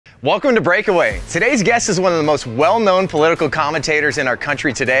Welcome to Breakaway. Today's guest is one of the most well-known political commentators in our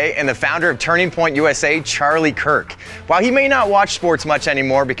country today and the founder of Turning Point USA, Charlie Kirk. While he may not watch sports much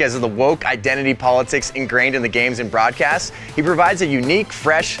anymore because of the woke identity politics ingrained in the games and broadcasts, he provides a unique,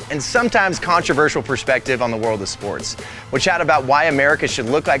 fresh, and sometimes controversial perspective on the world of sports. We'll chat about why America should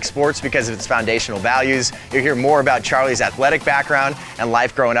look like sports because of its foundational values. You'll hear more about Charlie's athletic background and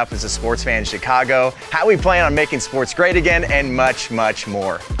life growing up as a sports fan in Chicago, how we plan on making sports great again, and much, much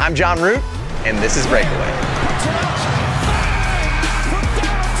more. I'm Jon Root, and this is Breakaway.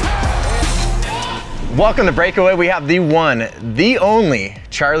 Welcome to Breakaway. We have the one, the only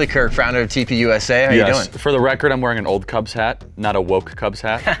Charlie Kirk, founder of TP USA. How you doing? For the record, I'm wearing an old Cubs hat, not a woke Cubs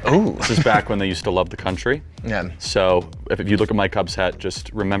hat. Ooh. This is back when they used to love the country. Yeah. So if you look at my Cubs hat, just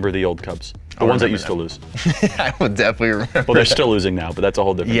remember the old Cubs. The ones that used to lose. I will definitely remember. Well, they're still losing now, but that's a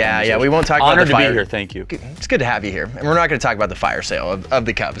whole different Yeah, we won't talk about Honored the fire. to be here, thank you. It's good to have you here. And we're not going to talk about the fire sale of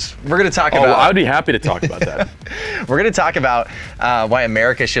the Cubs. We're going to talk about... Oh, I'd be happy to talk about that. We're going to talk about why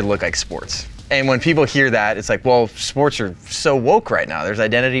America should look like sports. And when people hear that, it's like, well, sports are so woke right now. There's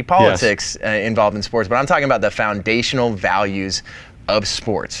identity politics involved in sports. But I'm talking about the foundational values of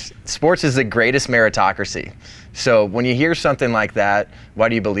sports. Sports is the greatest meritocracy. So when you hear something like that, why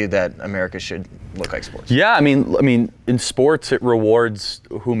do you believe that America should look like sports? Yeah, I mean, in sports, it rewards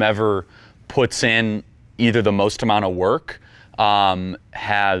whomever puts in either the most amount of work,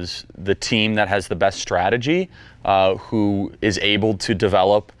 has the team that has the best strategy, who is able to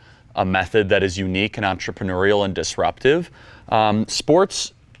develop a method that is unique and entrepreneurial and disruptive.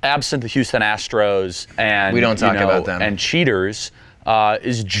 Sports, absent the Houston Astros and we don't talk about them and cheaters,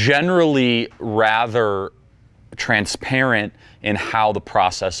 is generally rather transparent in how the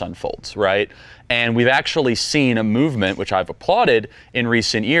process unfolds, right? And we've actually seen a movement, which I've applauded in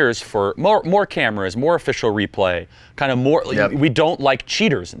recent years, for more cameras, more official replay, kind of more. Yep. We don't like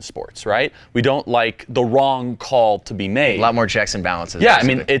cheaters in sports, right? We don't like the wrong call to be made. A lot more checks and balances. Yeah,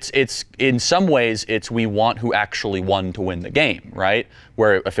 basically. I mean, it's in some ways, we want who actually won to win the game, right?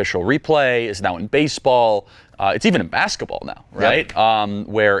 Where official replay is now in baseball. It's even in basketball now, right? Yep.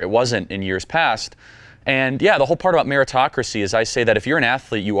 Where it wasn't in years past. And yeah, the whole part about meritocracy is I say that if you're an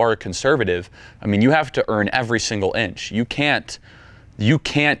athlete, you are a conservative. I mean, you have to earn every single inch. You can't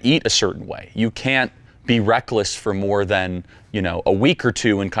eat a certain way. You can't be reckless for more than, a week or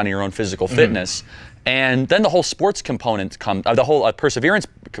two in kind of your own physical fitness. And then the whole sports component the whole perseverance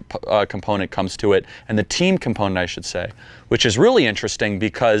component comes to it, and the team component, I should say, which is really interesting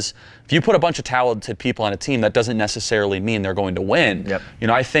because if you put a bunch of talented people on a team, that doesn't necessarily mean they're going to win. Yep.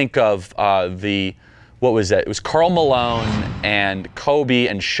 I think of what was that? It was Karl Malone and Kobe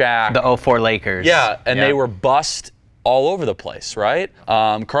and Shaq. The 04 Lakers. Yeah, and they were bust all over the place, right?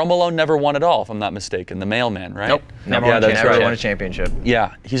 Karl Malone never won it all, if I'm not mistaken. The mailman, right? Nope. Never won a championship.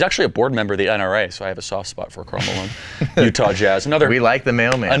 Yeah, he's actually a board member of the NRA, so I have a soft spot for Karl Malone. Utah Jazz. We like the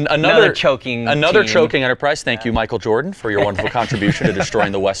mailman. Another choking enterprise. Thank you, Michael Jordan, for your wonderful contribution to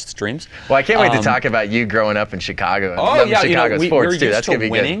destroying the West's dreams. Well, I can't wait to talk about you growing up in Chicago. Oh, yeah, Chicago sports, we're too. used That's going to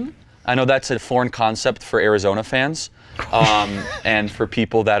be winning. good. I know that's a foreign concept for Arizona fans, and for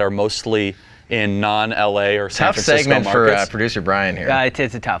people that are mostly in non-LA or San Francisco segment markets. for producer Brian here.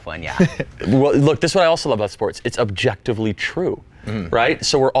 It's a tough one, yeah. Well, look, this is what I also love about sports. It's objectively true, right?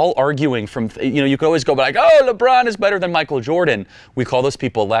 So we're all arguing from, you could always go like, oh, LeBron is better than Michael Jordan. We call those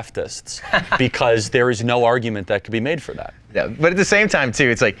people leftists because there is no argument that could be made for that. Yeah, but at the same time, too,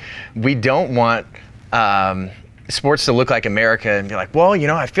 it's like we don't want sports to look like America and be like, well,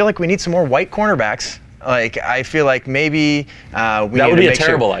 I feel like we need some more white cornerbacks. Like, I feel like maybe that would be a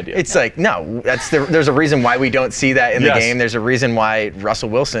terrible idea. It's like, no, there's a reason why we don't see that in the game. There's a reason why Russell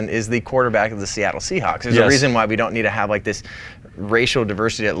Wilson is the quarterback of the Seattle Seahawks. There's a reason why we don't need to have like this racial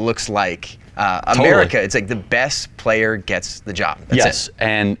diversity that looks like America. It's like the best player gets the job. That's it.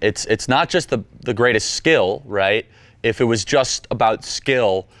 And it's not just the greatest skill, right? If it was just about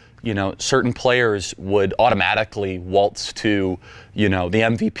skill, certain players would automatically waltz to, the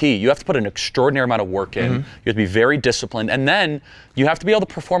MVP. You have to put an extraordinary amount of work in. You have to be very disciplined. And then you have to be able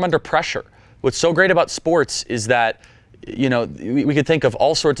to perform under pressure. What's so great about sports is that, we could think of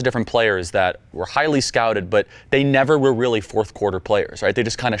all sorts of different players that were highly scouted, but they never were really fourth quarter players, right? They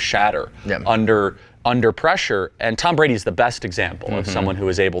just kind of shatter under pressure. And Tom Brady is the best example of someone who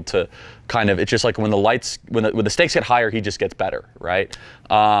is able to it's just like when the stakes get higher, he just gets better, right?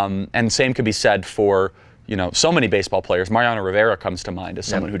 And same could be said for, so many baseball players. Mariano Rivera comes to mind as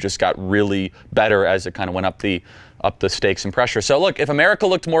someone who just got really better as it kind of went up the up the stakes and pressure. So look, if America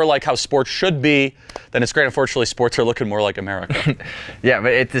looked more like how sports should be, then it's great. Unfortunately, sports are looking more like America. Yeah,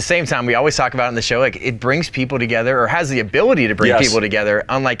 but at the same time, we always talk about in the show, like it brings people together, or has the ability to bring people together,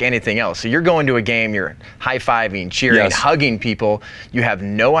 unlike anything else. So you're going to a game, you're high-fiving, cheering, hugging people. You have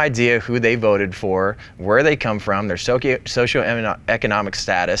no idea who they voted for, where they come from, their socioeconomic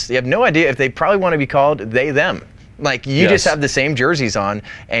status. You have no idea if they probably want to be called they, them. Like, you just have the same jerseys on,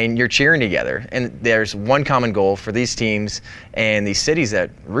 and you're cheering together. And there's one common goal for these teams and these cities that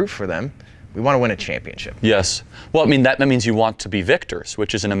root for them. We want to win a championship. Yes. Well, I mean, that means you want to be victors,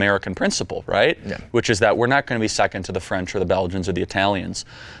 which is an American principle, right? Yeah. Which is that we're not going to be second to the French or the Belgians or the Italians.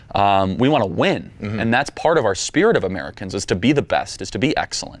 We want to win. And that's part of our spirit of Americans, is to be the best, is to be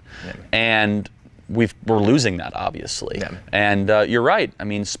excellent. And we're losing that, obviously. And you're right. I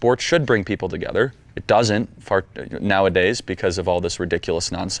mean, sports should bring people together. It doesn't nowadays because of all this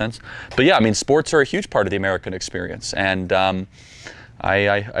ridiculous nonsense. But yeah, I mean, sports are a huge part of the American experience. And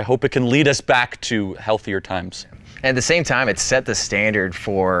I hope it can lead us back to healthier times. And at the same time, it set the standard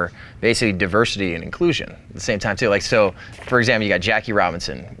for basically diversity and inclusion at the same time, too. Like, so, for example, you got Jackie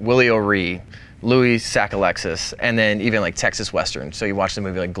Robinson, Willie O'Ree, Louis Sacalexis, and then even like Texas Western. So you watch the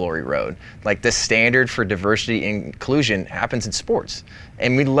movie like Glory Road. Like, the standard for diversity and inclusion happens in sports.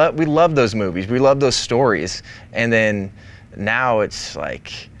 And we love those movies. We love those stories. And then now it's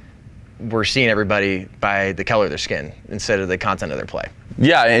like we're seeing everybody by the color of their skin instead of the content of their play.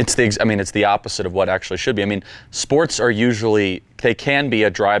 Yeah, it's the opposite of what actually should be. I mean, sports are usually, they can be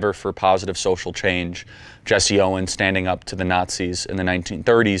a driver for positive social change. Jesse Owens standing up to the Nazis in the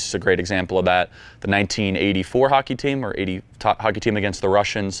 1930s is a great example of that. The 1984 hockey team, or 80 hockey team against the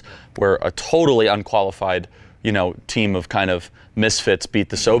Russians, where a totally unqualified, team of kind of misfits beat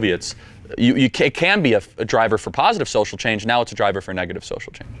the Soviets. It can be a driver for positive social change. Now it's a driver for negative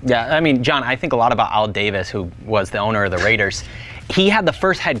social change. Yeah, I mean, John, I think a lot about Al Davis, who was the owner of the Raiders. He had the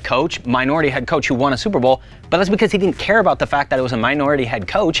first minority head coach who won a Super Bowl, but that's because he didn't care about the fact that it was a minority head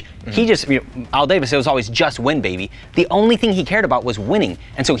coach. He just, Al Davis, it was always just win, baby. The only thing he cared about was winning.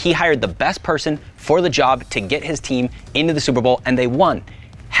 And so he hired the best person for the job to get his team into the Super Bowl, and they won.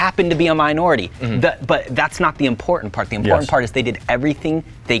 Happened to be a minority. But that's not the important part. The important part is they did everything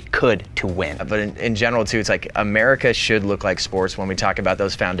they could to win. But in general, too, it's like America should look like sports when we talk about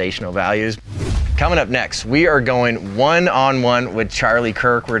those foundational values. Coming up next, we are going one-on-one with Charlie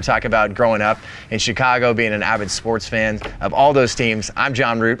Kirk. We're going to talk about growing up in Chicago, being an avid sports fan of all those teams. I'm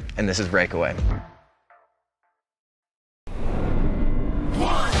Jon Root, and this is Breakaway.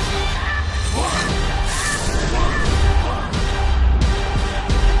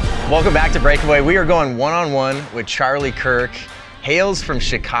 Welcome back to Breakaway. We are going one-on-one with Charlie Kirk. Hails from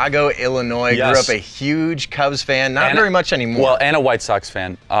Chicago, Illinois. Grew up a huge Cubs fan. Not very much anymore. Well, and a White Sox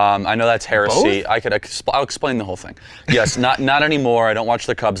fan. I know that's heresy. Both? I'll explain the whole thing. Yes, not anymore. I don't watch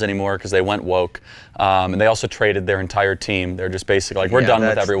the Cubs anymore because they went woke. And they also traded their entire team. They're just basically like, we're done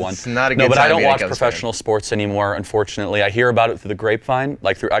with everyone. It's not a good but time I don't to be a watch Cubs professional sports anymore, unfortunately. I hear about it through the grapevine,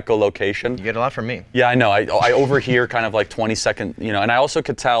 like through echolocation. You get a lot from me. Yeah, I know. I overhear kind of like 20-second, and I also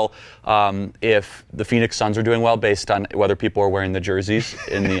could tell if the Phoenix Suns are doing well based on whether people are wearing the jerseys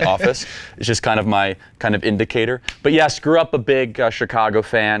in the office. It's just kind of my indicator. But yes, grew up a big Chicago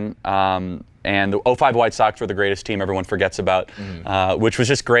fan. And the 05 White Sox were the greatest team everyone forgets about, which was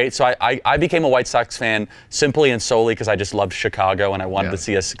just great. So I became a White Sox fan simply and solely because I just loved Chicago and I wanted to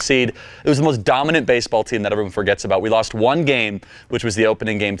see us succeed. It was the most dominant baseball team that everyone forgets about. We lost one game, which was the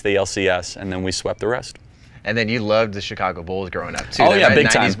opening game to the LCS, and then we swept the rest. And then you loved the Chicago Bulls growing up, too. Oh, yeah, right? big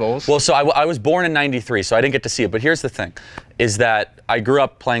 90s time. Bulls? Well, so I was born in '93, so I didn't get to see it. But here's the thing, is that I grew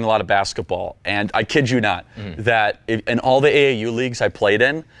up playing a lot of basketball. And I kid you not, that in all the AAU leagues I played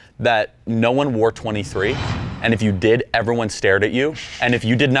in, that no one wore 23. And if you did, everyone stared at you. And if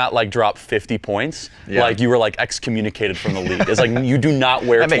you did not drop 50 points, you were excommunicated from the league. It's like, you do not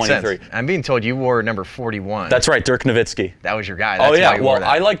wear 23. That makes sense. I'm being told you wore number 41. That's right, Dirk Nowitzki. That was your guy. That's why you wore that.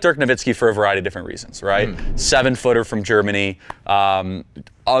 I like Dirk Nowitzki for a variety of different reasons, right? 7-footer from Germany,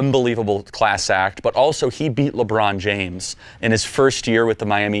 unbelievable class act, but also he beat LeBron James in his first year with the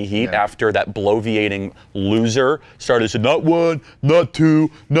Miami Heat after that bloviating loser started to say, not 1, not 2,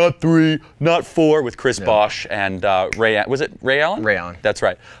 not 3, not 4 with Chris Bosh and Ray, was it Ray Allen? Ray Allen. That's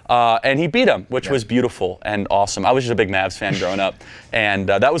right. And he beat him, which was beautiful and awesome. I was just a big Mavs fan growing up. And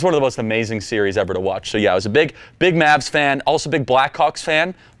that was one of the most amazing series ever to watch. So yeah, I was a big Mavs fan, also big Blackhawks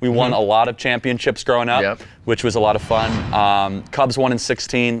fan. We won a lot of championships growing up, which was a lot of fun. Cubs won in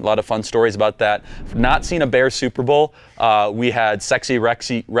 '16. A lot of fun stories about that. Not seen a Bears Super Bowl. We had sexy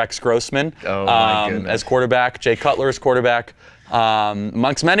Rex Grossman as quarterback, Jay Cutler as quarterback.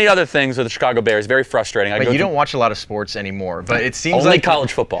 amongst many other things with the Chicago Bears. Very frustrating. But you don't watch a lot of sports anymore, but it seems only like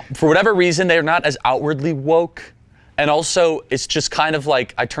college football. For whatever reason, they're not as outwardly woke. And also, it's just kind of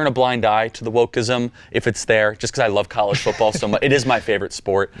like I turn a blind eye to the wokeism if it's there, just because I love college football so much. It is my favorite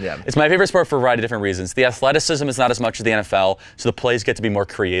sport. Yeah. It's my favorite sport for a variety of different reasons. The athleticism is not as much as the NFL, so the plays get to be more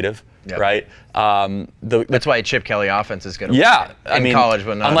creative, right? That's why a Chip Kelly offense is going to in college,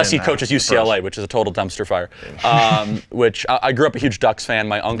 but not unless in, he coaches UCLA, which is a total dumpster fire. Which I grew up a huge Ducks fan.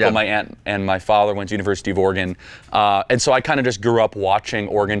 My uncle, my aunt, and my father went to University of Oregon, and so I kind of just grew up watching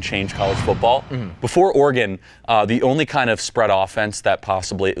Oregon change college football. Before Oregon, the only kind of spread offense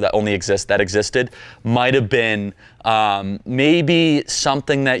that existed might have been maybe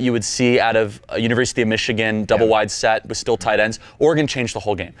something that you would see out of University of Michigan, double wide set with still tight ends. Oregon changed the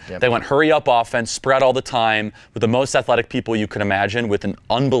whole game. They went hurry up offense, spread all the time, with the most athletic people you could imagine, with an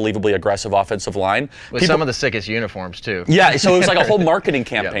unbelievably aggressive offensive line. With some of the sickest uniforms too. Yeah, so it was like a whole marketing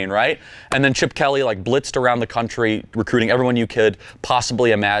campaign, right? And then Chip Kelly like blitzed around the country, recruiting everyone you could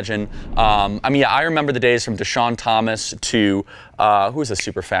possibly imagine. I remember the days from Deshaun Thomas to who was the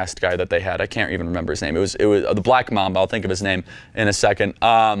super fast guy that they had? I can't even remember his name. It was the Black Mamba. I'll think of his name in a second.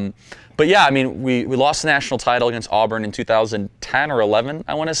 But yeah, I mean, we lost the national title against Auburn in 2010 or 11,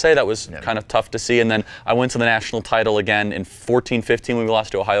 I want to say. That was kind of tough to see. And then I went to the national title again in 14-15 when we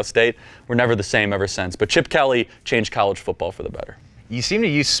lost to Ohio State. We're never the same ever since. But Chip Kelly changed college football for the better. You seem to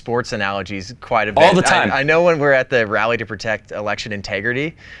use sports analogies quite a bit. All the time. I know when we're at the Rally to Protect Election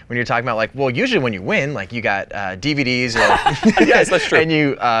Integrity, when you're talking about like, well, usually when you win, like you got DVDs, or, yes, that's true, and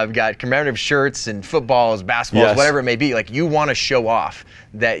you got commemorative shirts and footballs, basketballs, whatever it may be. Like you want to show off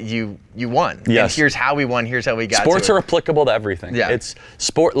that you won. Yes. And here's how we won. Here's how we got. Sports are applicable to everything. Yeah. It's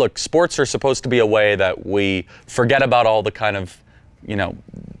sport. Look, sports are supposed to be a way that we forget about all the kind of,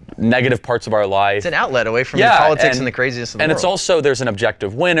 negative parts of our life. It's an outlet away from the politics and the craziness of the world. And it's also, there's an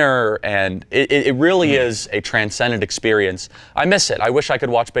objective winner, and it really is a transcendent experience. I miss it. I wish I could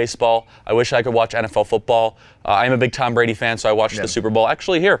watch baseball. I wish I could watch NFL football. I'm a big Tom Brady fan, so I watched the Super Bowl.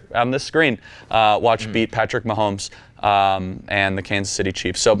 Actually, here on this screen, beat Patrick Mahomes and the Kansas City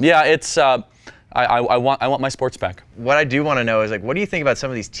Chiefs. So yeah, it's I want my sports back. What I do want to know is, like, what do you think about some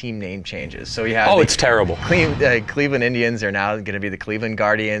of these team name changes? So you have it's terrible. Cleveland Indians are now going to be the Cleveland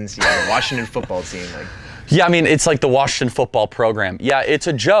Guardians. You have the Washington football team. Yeah, I mean, it's like the Washington football program. Yeah, it's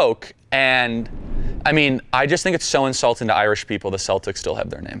a joke, and I mean, I just think it's so insulting to Irish people the Celtics still have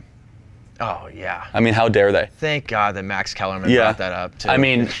their name. Oh, yeah. I mean, how dare they? Thank God that Max Kellerman brought that up, too. I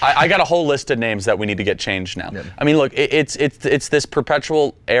mean, I got a whole list of names that we need to get changed now. Yep. I mean, look, it's this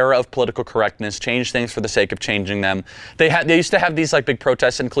perpetual era of political correctness, change things for the sake of changing them. They used to have these, like, big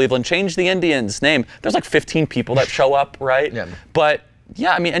protests in Cleveland, change the Indians' name. There's, like, 15 people that show up, right? Yeah. But,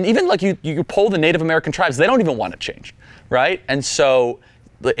 yeah, I mean, and even, like, you poll the Native American tribes, they don't even want to change, right? And so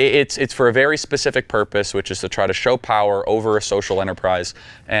it's for a very specific purpose, which is to try to show power over a social enterprise.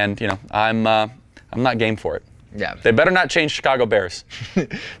 And I'm not game for it. Yeah. They better not change Chicago Bears.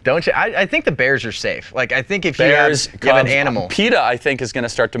 Don't you? I think the Bears are safe. Like, I think if Bears, you have an animal. PETA, I think, is going to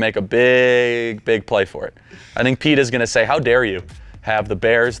start to make a big play for it. I think PETA is going to say, how dare you have the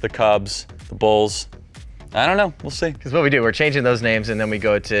Bears, the Cubs, the Bulls. I don't know. We'll see. Because what we do, we're changing those names, and then we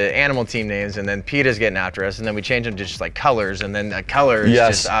go to animal team names, and then PETA's getting after us, and then we change them to just like colors, and then the colors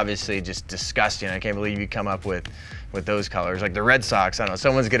just obviously just disgusting. I can't believe you come up with those colors. Like the Red Sox, I don't know,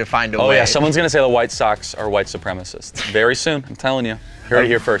 someone's going to find a way. Oh yeah, someone's going to say the White Sox are white supremacists. Very soon, I'm telling you. Heard it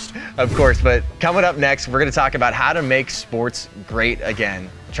here first. Of course, but coming up next, we're going to talk about how to make sports great again.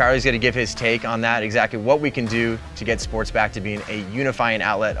 Charlie's going to give his take on that, exactly what we can do to get sports back to being a unifying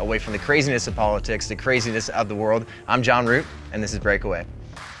outlet away from the craziness of politics, the craziness of the world. I'm Jon Root, and this is Breakaway.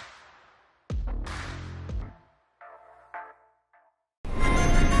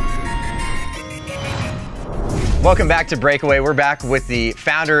 Welcome back to Breakaway. We're back with the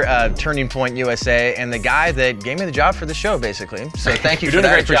founder of Turning Point USA and the guy that gave me the job for the show, basically. So thank you for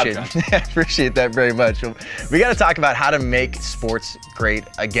that. I appreciate that very much. We got to talk about how to make sports great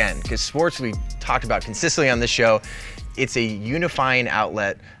again, because sports, we talked about consistently on this show, it's a unifying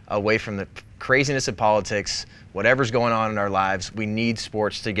outlet away from the craziness of politics, whatever's going on in our lives. We need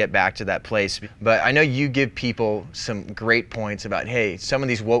sports to get back to that place. But I know you give people some great points about, hey, some of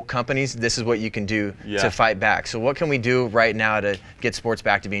these woke companies, this is what you can do to fight back. So what can we do right now to get sports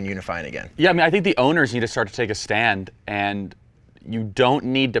back to being unifying again? Yeah, I mean, I think the owners need to start to take a stand, and you don't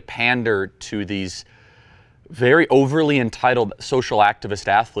need to pander to these very overly entitled social activist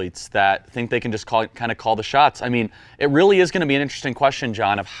athletes that think they can just kind of call the shots. I mean, it really is going to be an interesting question,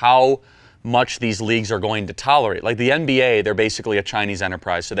 John, of how much these leagues are going to tolerate. Like the NBA, they're basically a Chinese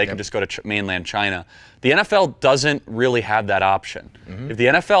enterprise, so they can just go to mainland China. The NFL doesn't really have that option. If the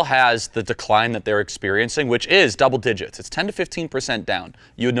NFL has the decline that they're experiencing, which is double digits, it's 10 to 15% down.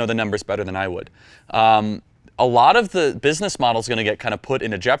 You would know the numbers better than I would. A lot of the business model is going to get kind of put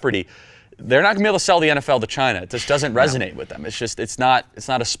into jeopardy. They're not going to be able to sell the NFL to China. It just doesn't resonate with them. It's just it's not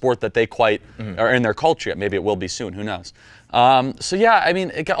a sport that they quite are in their culture yet. Maybe it will be soon. Who knows? So yeah, I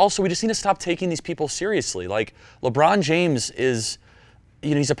mean, also we just need to stop taking these people seriously. Like LeBron James is,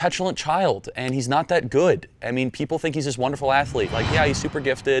 he's a petulant child and he's not that good. I mean, people think he's this wonderful athlete. Like, yeah, he's super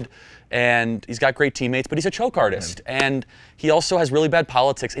gifted and he's got great teammates, but he's a choke artist and he also has really bad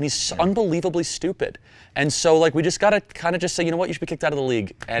politics and he's unbelievably stupid. And so, like, we just got to kind of just say, you know what, you should be kicked out of the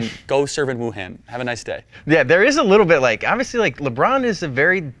league and go serve in Wuhan. Have a nice day. Yeah, there is a little bit, like, obviously, like, LeBron is a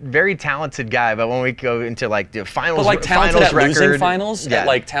very, very talented guy, but when we go into, like, the finals but, like, talented finals at losing record, finals,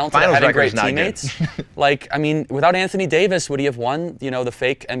 like, talented at having great teammates. Like, I mean, without Anthony Davis, would he have won, the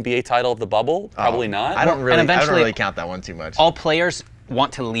fake NBA title of the bubble? Probably not. I don't really count that one too much. All players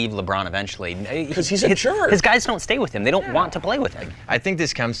want to leave LeBron eventually. Because he's a jerk. His guys don't stay with him. They don't want to play with him. I think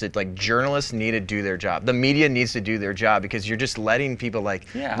this comes to, like, journalists need to do their job. The media needs to do their job because you're just letting people like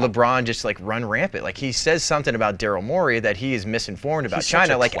LeBron just, like, run rampant. Like, he says something about Daryl Morey that he is misinformed about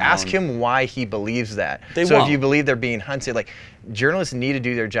China. Like, ask him why he believes that. If you believe they're being hunted, like, journalists need to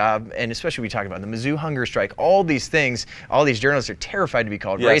do their job, and especially we talk about the Mizzou hunger strike, all these things, all these journalists are terrified to be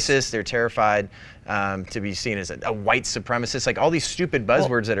called racist. They're terrified to be seen as a white supremacist. Like, all these stupid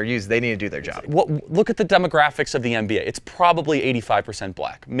buzzwords that are used, they need to do their job. Look at the demographics of the NBA. It's probably 85%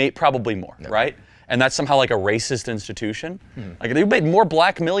 black, probably more, right? And that's somehow like a racist institution. Like, they've made more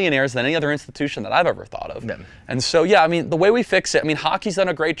black millionaires than any other institution that I've ever thought of. And so, yeah, I mean, the way we fix it, I mean, hockey's done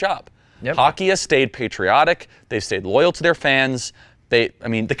a great job. Hockey has stayed patriotic. They've stayed loyal to their fans. I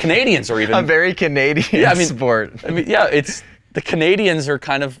mean, the Canadians are even... a very Canadian sport. I mean, yeah, the Canadians are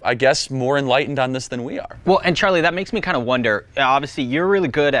kind of, I guess, more enlightened on this than we are. Well, and Charlie, that makes me kind of wonder, obviously, you're really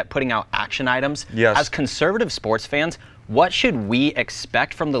good at putting out action items. Yes. As conservative sports fans, what should we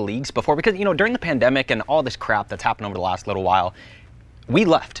expect from the leagues before? Because, during the pandemic and all this crap that's happened over the last little while, we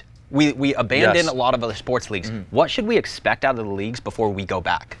left. We abandoned a lot of other sports leagues. What should we expect out of the leagues before we go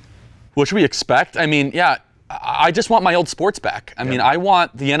back? What should we expect? I mean, yeah, I just want my old sports back. I mean, I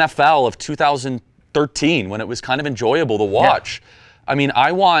want the NFL of 2013 when it was kind of enjoyable to watch. I mean,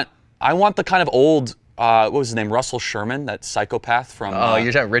 I want the kind of old, what was his name, Russell Sherman, that psychopath from... Oh,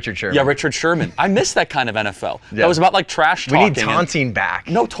 you're talking Richard Sherman. Yeah, Richard Sherman. I miss that kind of NFL. That was about, like, trash talking. We need taunting back.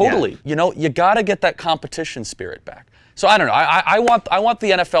 No, totally. You got to get that competition spirit back. So I don't know. I want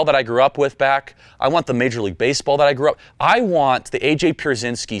the NFL that I grew up with back. I want the Major League Baseball that I grew up. I want the A.J.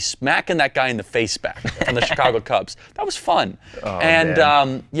 Pierzynski smacking that guy in the face back from the Chicago Cubs. That was fun. Oh, and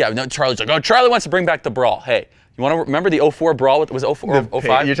Charlie's like, oh, Charlie wants to bring back the brawl. Hey, you want to remember the 04 brawl? Was it 04 or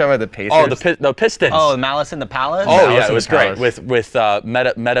 05? You're talking about the Pacers? Oh, the Pistons. Oh, Malice in the Palace? Oh, yeah, it was great. With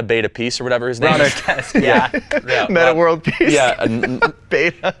Meta Beta Peace or whatever his name is. Meta World Peace. Yeah.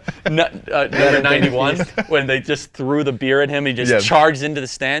 Beta. Meta 91, when they just threw the beer at him and he just charged into the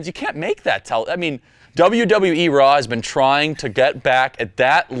stands. You can't make that I mean, WWE Raw has been trying to get back at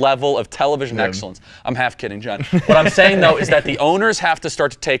that level of television excellence. I'm half kidding, John. What I'm saying, though, is that the owners have to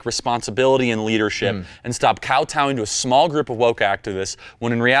start to take responsibility and leadership and stop kowtowing to a small group of woke activists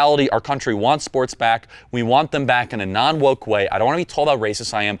when in reality our country wants sports back. We want them back in a non-woke way. I don't want to be told how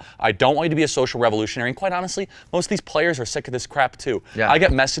racist I am. I don't want you to be a social revolutionary. And quite honestly, most of these players are sick of this crap, too. I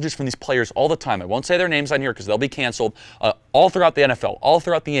get messages from these players all the time. I won't say their names on here because they'll be canceled. All throughout the NFL, all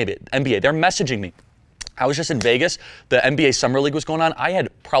throughout the NBA. They're messaging me. I was just in Vegas. The NBA Summer League was going on. I had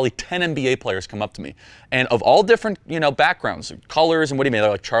probably 10 NBA players come up to me. And of all different, backgrounds, colors, and what do you mean? They're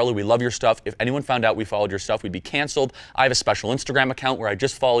like, Charlie, we love your stuff. If anyone found out we followed your stuff, we'd be canceled. I have a special Instagram account where I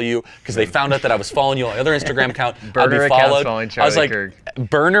just follow you because they found out that I was following you on the other Instagram account. Burner accounts following Charlie I was like, Kirk.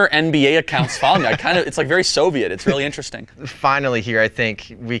 Burner NBA accounts following me. It's like very Soviet. It's really interesting. Finally here, I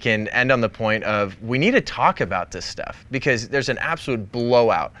think we can end on the point of we need to talk about this stuff because there's an absolute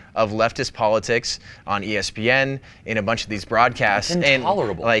blowout of leftist politics on ESPN, in a bunch of these broadcasts. It's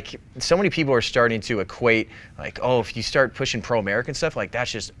intolerable. And like so many people are starting to equate like, oh, if you start pushing pro-American stuff, like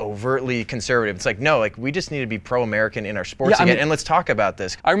that's just overtly conservative. It's like, no, like we just need to be pro-American in our sports again. And let's talk about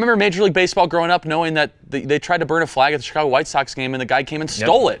this. I remember Major League Baseball growing up knowing that they tried to burn a flag at the Chicago White Sox game and the guy came and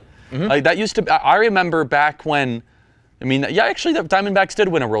stole it. Like that used to, I remember back when, actually the Diamondbacks did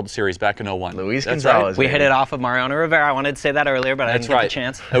win a World Series back in 01. Luis Gonzalez. We hit it off of Mariano Rivera. I wanted to say that earlier, but I didn't get the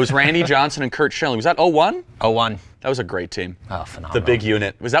chance. It was Randy Johnson and Kurt Schilling. Was that 01? 01. That was a great team. Oh, phenomenal. The big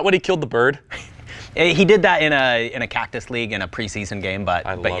unit. Was that when he killed the bird? He did that in a cactus league in a preseason game, but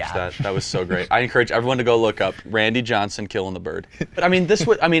I loved yeah. that. That was so great. I encourage everyone to go look up Randy Johnson killing the bird. But I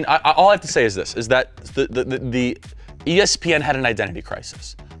mean, all I have to say is this: is that the ESPN had an identity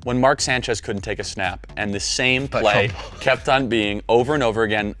crisis when Mark Sanchez couldn't take a snap, and the same play kept on being over and over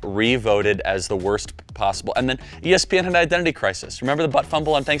again re-voted as the worst possible. And then ESPN had an identity crisis. Remember the butt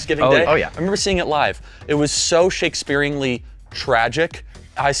fumble on Thanksgiving Day? Oh yeah. I remember seeing it live. It was so Shakespeareanly tragic.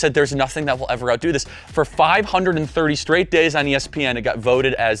 I said, there's nothing that will ever outdo this. For 530 straight days on ESPN, it got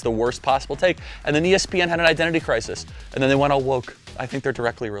voted as the worst possible take. And then ESPN had an identity crisis. And then they went all woke. I think they're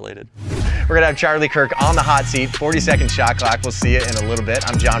directly related. We're going to have Charlie Kirk on the hot seat, 40-second shot clock. We'll see you in a little bit.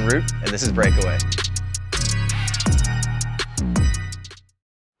 I'm Jon Root, and this is Breakaway.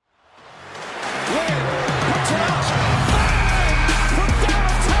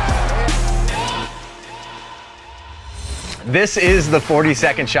 This is the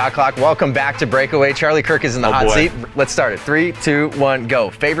 40-second shot clock. Welcome back to Breakaway. Charlie Kirk is in the hot seat. Let's start it. 3, 2, 1, go.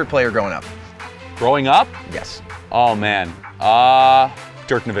 Favorite player growing up? Growing up? Yes. Oh, man.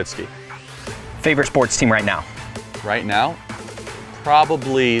 Dirk Nowitzki. Favorite sports team right now? Right now?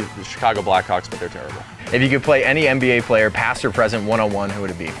 Probably the Chicago Blackhawks, but they're terrible. If you could play any NBA player, past or present, one-on-one, who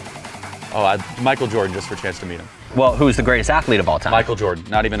would it be? Oh, Michael Jordan, just for a chance to meet him. Well, who's the greatest athlete of all time? Michael Jordan,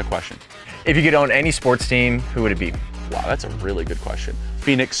 not even a question. If you could own any sports team, who would it be? Wow, that's a really good question.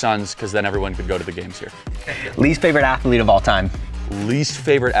 Phoenix Suns, because then everyone could go to the games here. Least favorite athlete of all time? Least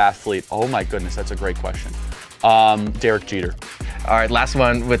favorite athlete? Oh my goodness, that's a great question. Derek Jeter. All right, last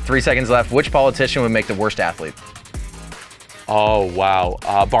one with 3 seconds left. Which politician would make the worst athlete? Oh, wow.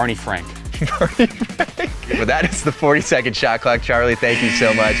 Barney Frank. Barney Frank. Well, that is the 40-second shot clock. Charlie, thank you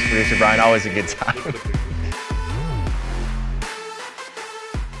so much. Producer Brian, always a good time.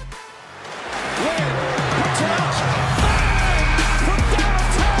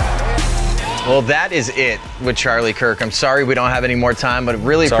 Well, that is it with Charlie Kirk. I'm sorry we don't have any more time, but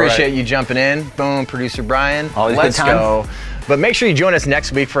really appreciate you jumping in. Boom, Producer Brian. Always Let's good time. go. But make sure you join us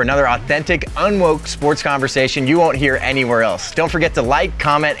next week for another authentic, unwoke sports conversation you won't hear anywhere else. Don't forget to like,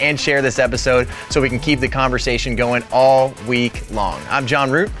 comment, and share this episode so we can keep the conversation going all week long. I'm Jon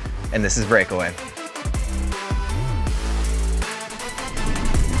Root, and this is Breakaway.